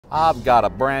I've got a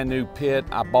brand new pit.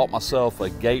 I bought myself a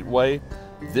Gateway.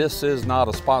 This is not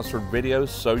a sponsored video,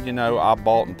 so you know I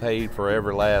bought and paid for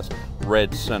every last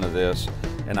red cent of this,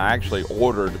 and I actually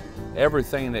ordered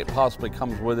everything that possibly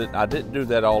comes with it. I didn't do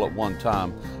that all at one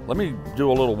time. Let me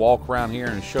do a little walk around here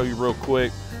and show you real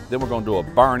quick. Then we're gonna do a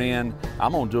burn in.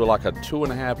 I'm gonna do like a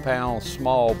 2.5 pound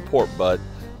small pork butt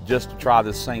just to try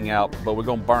this thing out, but we're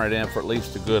gonna burn it in for at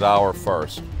least a good hour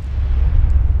first.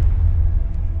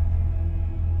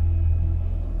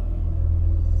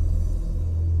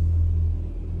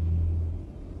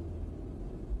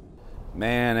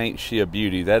 Man, ain't she a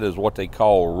beauty. That is what they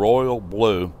call royal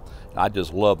blue. I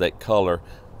just love that color.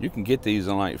 You can get these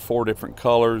in like 4 different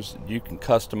colors. You can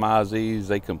customize these.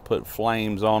 They can put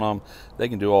flames on them. They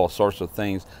can do all sorts of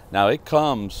things. Now it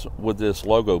comes with this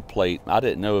logo plate. I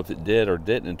didn't know if it did or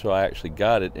didn't until I actually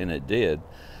got it, and it did.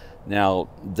 Now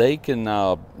they can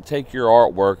take your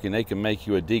artwork and they can make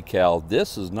you a decal.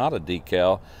 This is not a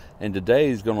decal, and today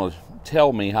is going to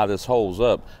tell me how this holds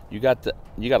up. You got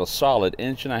a solid 1.5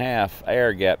 inch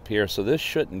air gap here, so this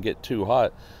shouldn't get too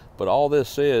hot. But all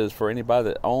this is, for anybody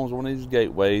that owns one of these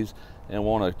Gateways and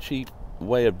want a cheap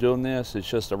way of doing this, it's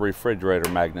just a refrigerator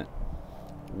magnet.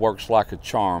 Works like a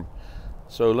charm.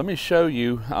 So let me show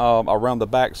you around the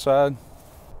back side.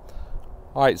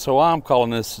 All right, so I'm calling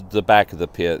this the back of the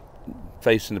pit,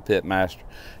 facing the pit master.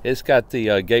 It's got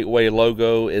the Gateway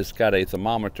logo. It's got a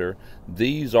thermometer.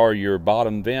 These are your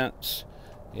bottom vents,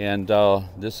 and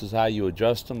this is how you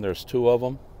adjust them. There's 2 of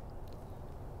them.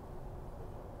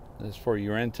 This is for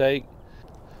your intake.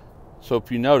 So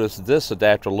if you notice, this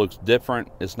adapter looks different.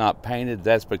 It's not painted.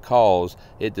 That's because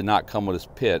it did not come with this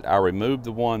pit. I removed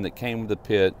the one that came with the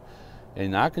pit,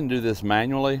 and I can do this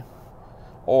manually,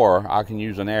 or I can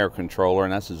use an air controller,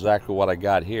 and that's exactly what I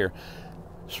got here.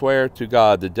 Swear to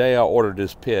God, the day I ordered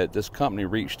this pit, this company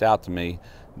reached out to me.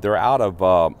 They're out of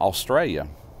Australia,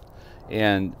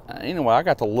 and anyway, I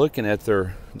got to looking at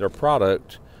their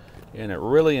product, and it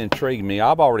really intrigued me.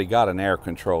 I've already got an air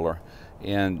controller,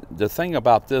 and the thing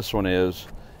about this one is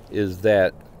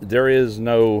that there is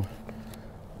no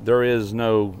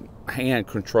hand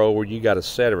control where you got to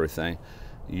set everything.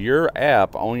 Your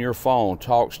app on your phone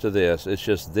talks to this. It's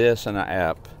just this and an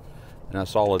app, and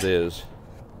that's all it is.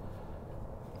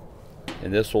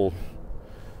 And this will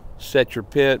set your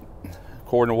pit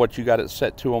according to what you got it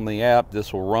set to on the app.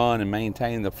 This will run and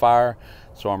maintain the fire.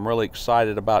 So I'm really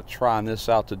excited about trying this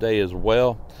out today as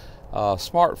well.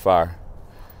 SmartFire.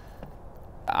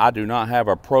 I do not have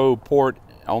a probe port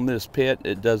on this pit.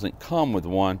 It doesn't come with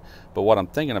one, but what I'm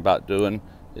thinking about doing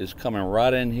is coming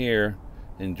right in here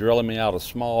and drilling me out a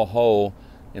small hole,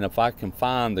 and if I can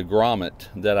find the grommet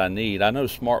that I need. I know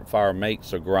SmartFire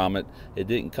makes a grommet. It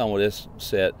didn't come with this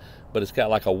set, but it's got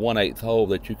like a 1/8 hole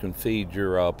that you can feed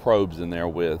your probes in there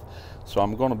with. So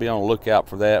I'm going to be on the lookout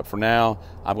for that. For now,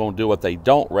 I'm going to do what they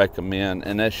don't recommend,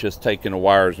 and that's just taking the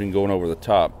wires and going over the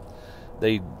top.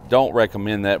 They don't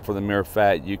recommend that for the mere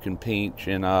fact you can pinch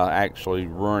and actually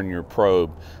ruin your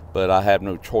probe, but I have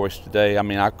no choice today. I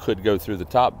mean, I could go through the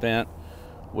top vent,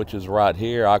 which is right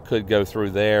here. I could go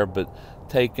through there, but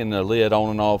taking the lid on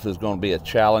and off is going to be a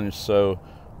challenge, so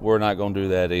we're not going to do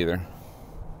that either.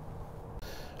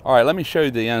 All right, let me show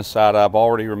you the inside. I've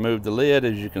already removed the lid.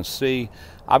 As you can see,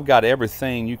 I've got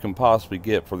everything you can possibly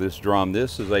get for this drum.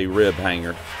 This is a rib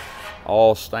hanger,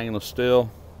 all stainless steel.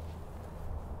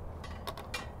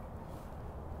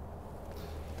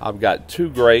 I've got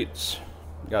 2 grates.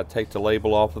 Got to take the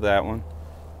label off of that one.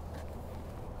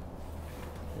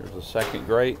 Here's the second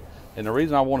grate. And the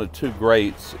reason I wanted 2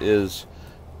 grates is,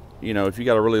 you know, if you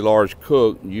got a really large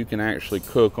cook, you can actually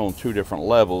cook on 2 different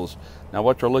levels. Now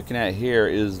what you're looking at here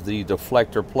is the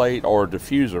deflector plate or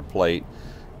diffuser plate,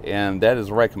 and that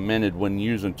is recommended when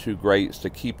using 2 grates to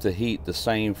keep the heat the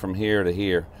same from here to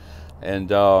here. And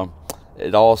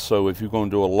it also, if you're going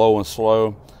to do a low and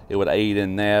slow, it would aid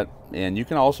in that. And you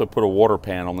can also put a water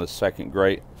pan on this second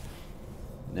grate.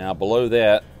 Now below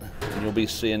that, and you'll be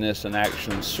seeing this in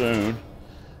action soon,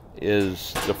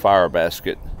 is the fire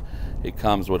basket. It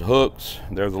comes with hooks.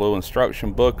 There's a little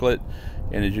instruction booklet,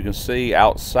 and as you can see,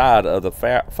 outside of the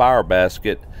fire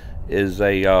basket is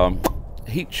a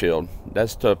heat shield.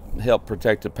 That's to help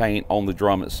protect the paint on the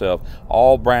drum itself.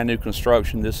 All brand new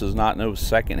construction. This is not no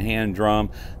second-hand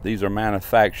drum. These are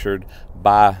manufactured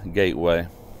by Gateway.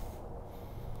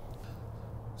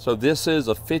 So this is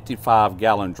a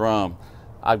 55-gallon drum.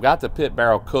 I've got the pit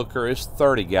barrel cooker. It's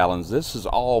 30 gallons. This is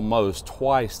almost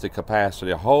twice the capacity,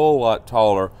 a whole lot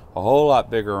taller, a whole lot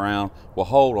bigger around, will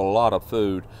hold a lot of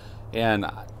food. And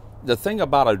the thing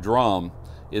about a drum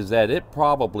is that it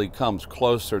probably comes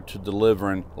closer to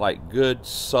delivering like good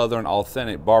southern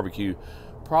authentic barbecue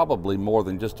probably more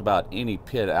than just about any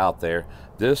pit out there.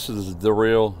 This is the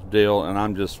real deal, and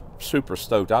I'm just super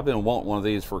stoked. I've been wanting one of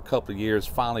these for a couple of years,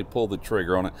 finally pulled the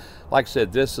trigger on it. Like I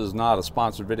said, this is not a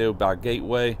sponsored video by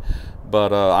Gateway,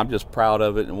 but I'm just proud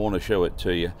of it and want to show it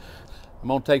to you. I'm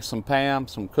going to take some PAM,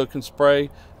 some cooking spray.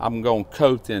 I'm going to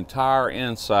coat the entire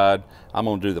inside. I'm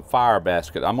going to do the fire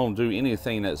basket. I'm going to do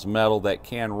anything that's metal that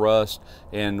can rust,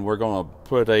 and we're going to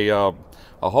put a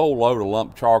whole load of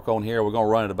lump charcoal in here. We're going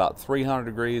to run it about 300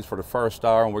 degrees for the first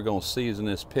hour, and we're going to season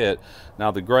this pit.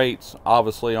 Now the grates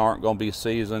obviously aren't going to be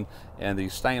seasoned, and the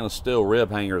stainless steel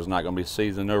rib hanger is not going to be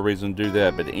seasoned. No reason to do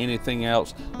that, but anything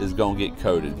else is going to get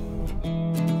coated.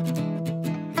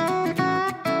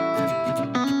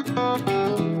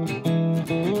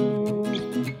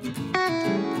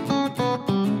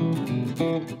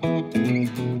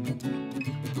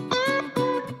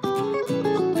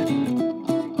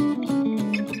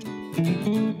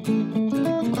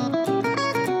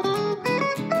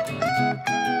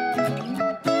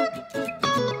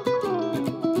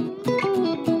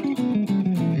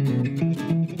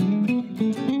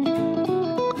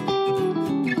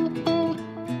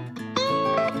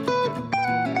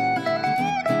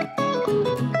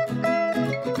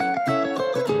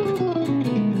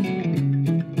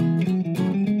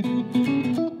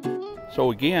 So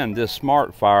again, this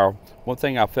SmartFire, one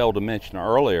thing I failed to mention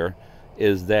earlier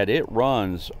is that it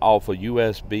runs off of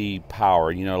USB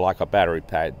power, you know, like a battery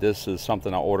pack. This is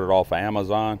something I ordered off of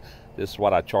Amazon. This is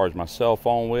what I charge my cell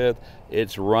phone with.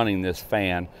 It's running this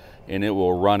fan, and it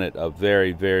will run it a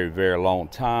very, very, very long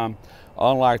time.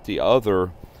 Unlike the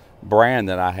other brand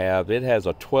that I have, it has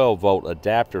a 12-volt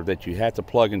adapter that you have to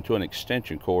plug into an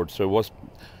extension cord. So what's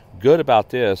good about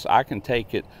this, I can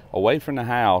take it away from the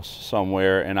house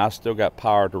somewhere and I still got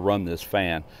power to run this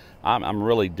fan. I'm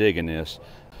really digging this.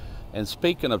 And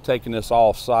speaking of taking this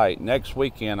off site, next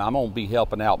weekend I'm going to be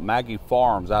helping out Maggie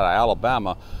Farms out of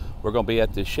Alabama. We're going to be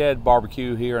at the Shed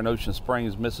Barbecue here in Ocean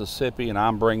Springs, Mississippi, and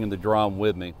I'm bringing the drum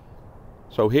with me.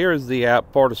 So here is the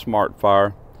app for the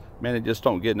SmartFire. Man, it just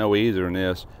don't get no easier than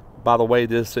this. By the way,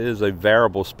 this is a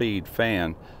variable speed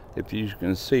fan. If you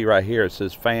can see right here, it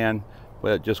says fan.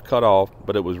 Well, it just cut off,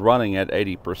 but it was running at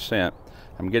 80%.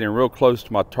 I'm getting real close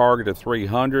to my target of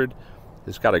 300.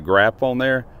 It's got a graph on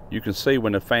there. You can see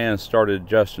when the fan started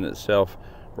adjusting itself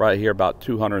right here about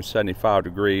 275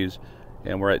 degrees,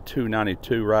 and we're at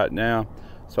 292 right now.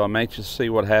 So I'm anxious to see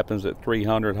what happens at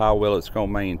 300, how well it's going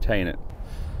to maintain it.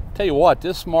 Tell you what,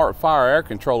 this SmartFire air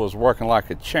controller is working like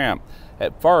a champ.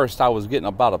 At first, I was getting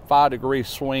about a 5-degree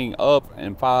swing up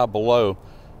and 5 below,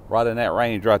 right in that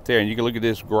range right there. And you can look at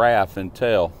this graph and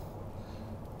tell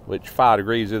which 5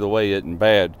 degrees either way isn't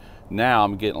bad. Now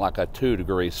I'm getting like a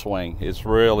 2-degree swing. It's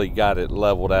really got it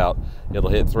leveled out. It'll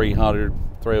hit 300,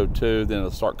 302, then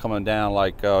it'll start coming down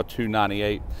like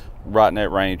 298, right in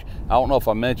that range. I don't know if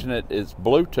I mentioned it, it's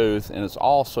Bluetooth and it's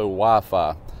also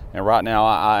Wi-Fi. And right now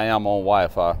I am on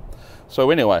Wi-Fi. So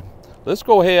anyway, let's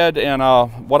go ahead and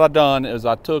what I done is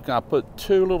I took and I put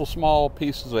 2 little small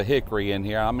pieces of hickory in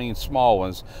here. I mean small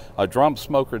ones. A drum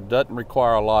smoker doesn't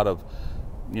require a lot of,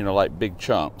 you know, like big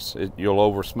chunks. You'll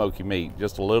over smoky meat.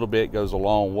 Just a little bit goes a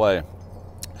long way.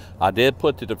 I did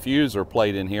put the diffuser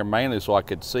plate in here mainly so I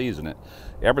could season it.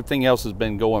 Everything else has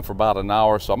been going for about an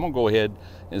hour, so I'm gonna go ahead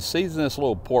and season this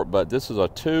little pork butt. This is a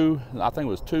I think it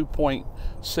was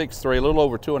 2.63, a little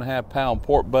over 2.5 pound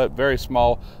pork butt, very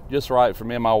small, just right for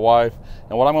me and my wife.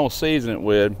 And what I'm gonna season it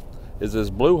with is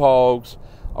this Blue Hog's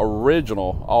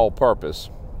original all-purpose.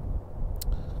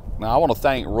 Now I wanna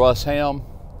thank Russ Ham.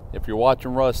 If you're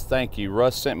watching, Russ, thank you.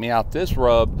 Russ sent me out this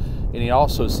rub, and he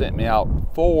also sent me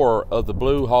out 4 of the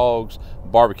Blue Hog's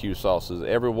barbecue sauces,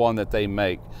 every one that they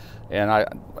make. And as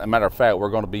a matter of fact, we're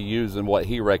going to be using what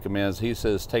he recommends. He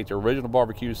says take the original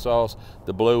barbecue sauce,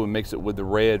 the blue, and mix it with the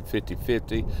red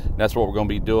 50-50. That's what we're going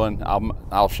to be doing.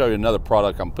 I'll show you another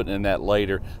product I'm putting in that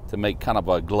later to make kind of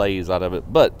a glaze out of it.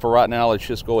 But for right now, let's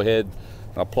just go ahead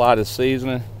and apply the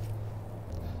seasoning.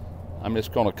 I'm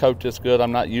just going to coat this good.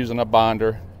 I'm not using a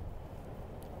binder.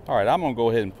 All right, I'm going to go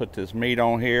ahead and put this meat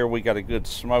on here. We got a good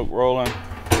smoke rolling.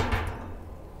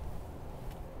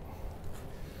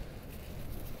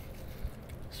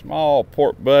 Small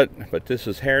pork butt, but this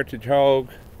is Heritage Hog.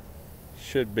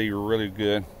 Should be really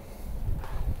good.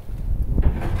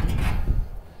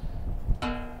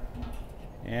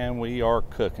 And we are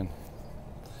cooking.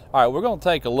 All right, we're going to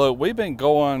take a look. We've been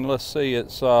going, let's see,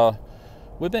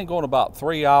 we've been going about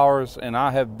 3 hours, and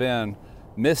I have been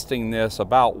misting this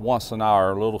about once an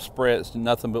hour. Little spritz,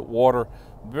 nothing but water.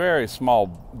 Very small,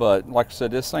 but like I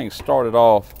said, this thing started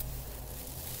off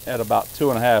at about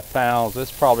 2.5 pounds.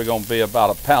 It's probably going to be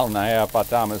about 1.5 pounds by the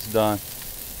time it's done.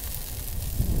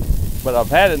 But I've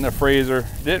had it in the freezer,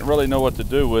 didn't really know what to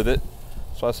do with it.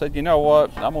 So I said, you know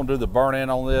what, I'm gonna do the burn in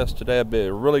on this. Today will be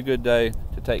a really good day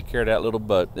to take care of that little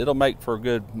butt. It'll make for a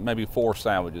good, maybe 4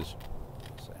 sandwiches.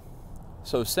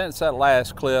 So since that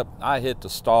last clip, I hit the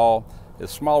stall. As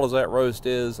small as that roast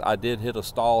is, I did hit a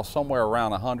stall somewhere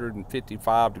around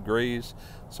 155 degrees.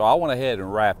 So I went ahead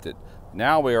and wrapped it.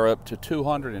 Now we are up to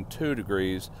 202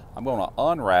 degrees. I'm gonna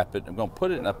unwrap it, I'm gonna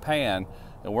put it in a pan,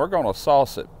 and we're gonna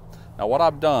sauce it. Now what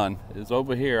I've done is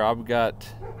over here, I've got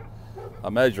a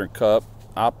measuring cup.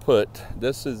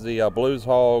 This is the Blues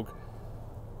Hog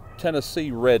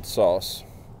Tennessee red sauce.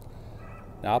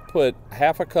 Now I put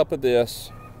half a cup of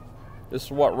this. This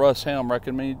is what Russ Helm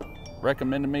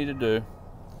recommended me to do.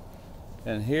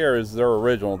 And here is their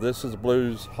original. This is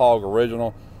Blues Hog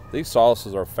Original. These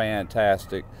sauces are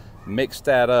fantastic. Mix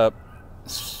that up,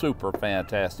 super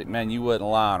fantastic. Man, you wasn't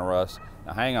lying, Russ.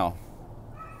 Now hang on.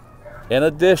 In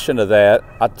addition to that,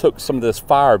 I took some of this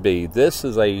Fire Bee. This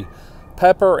is a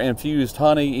pepper infused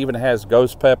honey, even has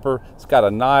ghost pepper. It's got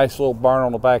a nice little burn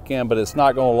on the back end, but it's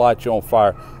not gonna light you on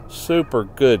fire. Super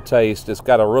good taste. It's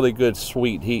got a really good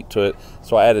sweet heat to it.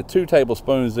 So I added 2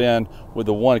 tablespoons in with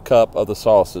the 1 cup of the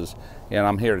sauces. And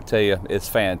I'm here to tell you, it's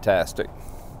fantastic.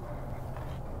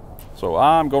 So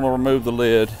I'm gonna remove the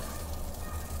lid.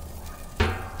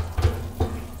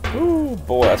 Ooh,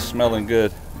 boy, that's smelling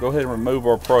good. Go ahead and remove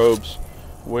our probes.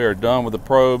 We are done with the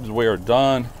probes. We are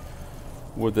done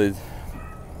with the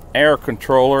air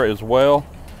controller as well.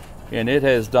 And it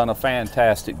has done a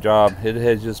fantastic job. It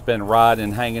has just been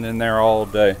riding, hanging in there all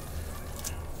day.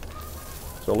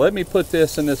 So let me put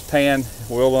this in this pan.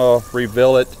 We'll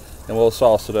reveal it and we'll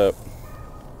sauce it up.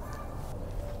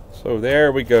 So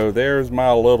there we go. There's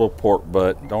my little pork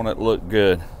butt. Don't it look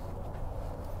good?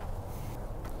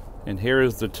 And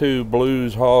here's the 2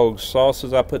 Blues Hog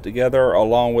sauces I put together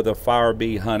along with a Fire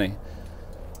Bee honey.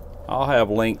 I'll have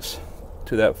links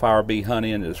to that Fire Bee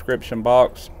honey in the description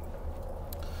box.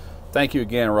 Thank you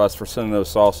again, Russ, for sending those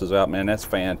sauces out, man. That's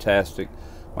fantastic.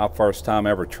 My first time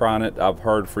ever trying it. I've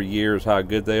heard for years how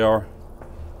good they are.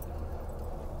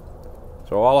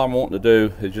 So all I'm wanting to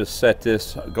do is just set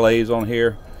this glaze on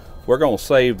here. We're gonna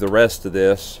save the rest of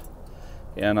this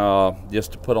and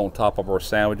just to put on top of our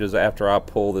sandwiches after I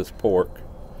pull this pork.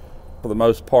 For the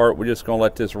most part, we're just gonna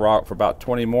let this rock for about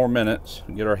 20 more minutes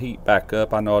and get our heat back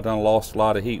up. I know I done lost a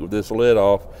lot of heat with this lid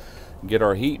off. Get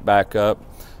our heat back up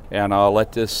and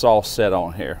let this sauce set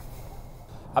on here.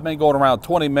 I've been going around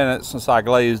 20 minutes since I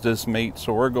glazed this meat,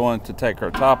 so we're going to take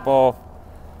our top off,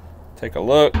 take a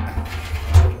look.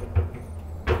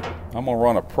 I'm gonna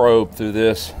run a probe through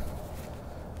this.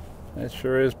 It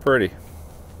sure is pretty.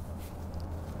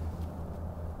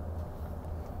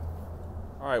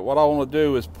 All right, what I want to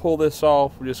do is pull this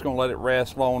off. We're just going to let it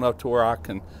rest long enough to where I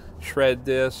can shred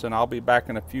this, and I'll be back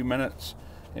in a few minutes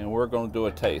and we're going to do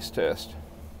a taste test.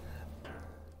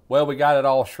 Well, we got it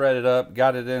all shredded up,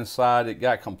 got it inside. It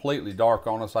got completely dark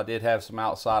on us. I did have some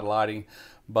outside lighting,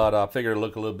 but I figured it'd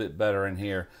look a little bit better in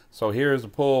here. So here's the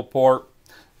pulled pork.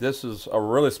 This is a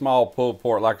really small pulled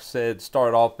pork. Like I said,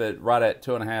 started off right at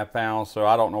 2.5 pounds. So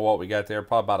I don't know what we got there,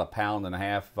 probably about 1.5 pounds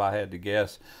if I had to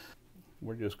guess.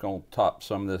 We're just gonna top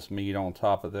some of this meat on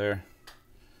top of there.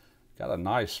 Got a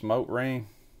nice smoke ring.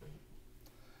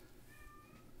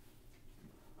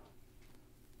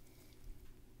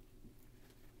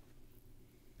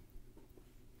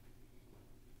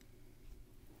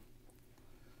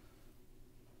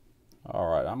 All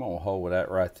right, I'm gonna hold with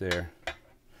that right there.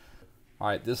 All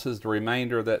right, this is the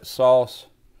remainder of that sauce.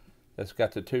 That's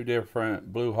got the 2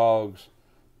 different Blue Hogs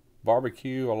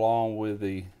barbecue along with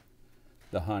the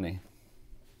honey.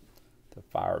 The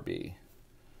Fire Bee.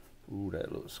 Ooh,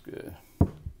 that looks good. All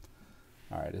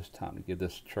right, it's time to give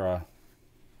this a try.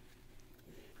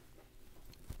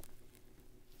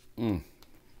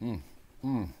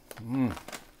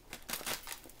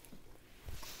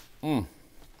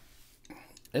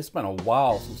 It's been a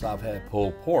while since I've had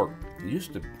pulled pork.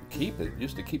 Used to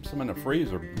keep some in the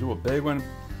freezer, do a big one,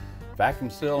 vacuum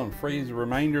seal and freeze the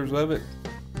remainders of it.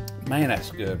 Man,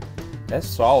 that's good. That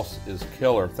sauce is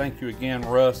killer. Thank you again,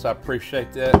 Russ. I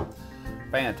appreciate that.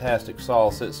 Fantastic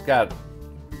sauce. It's got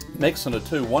mixing the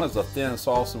 2. One is a thin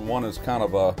sauce and one is kind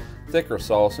of a thicker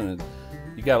sauce, and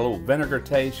you got a little vinegar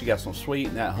taste. You got some sweet,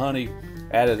 and that honey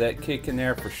added that kick in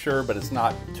there for sure, but it's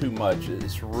not too much.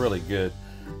 It's really good.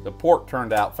 The pork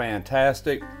turned out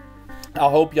fantastic. I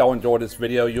hope y'all enjoyed this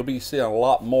video. You'll be seeing a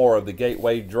lot more of the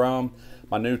Gateway drum,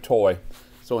 my new toy.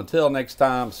 So until next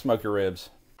time, smoke your ribs.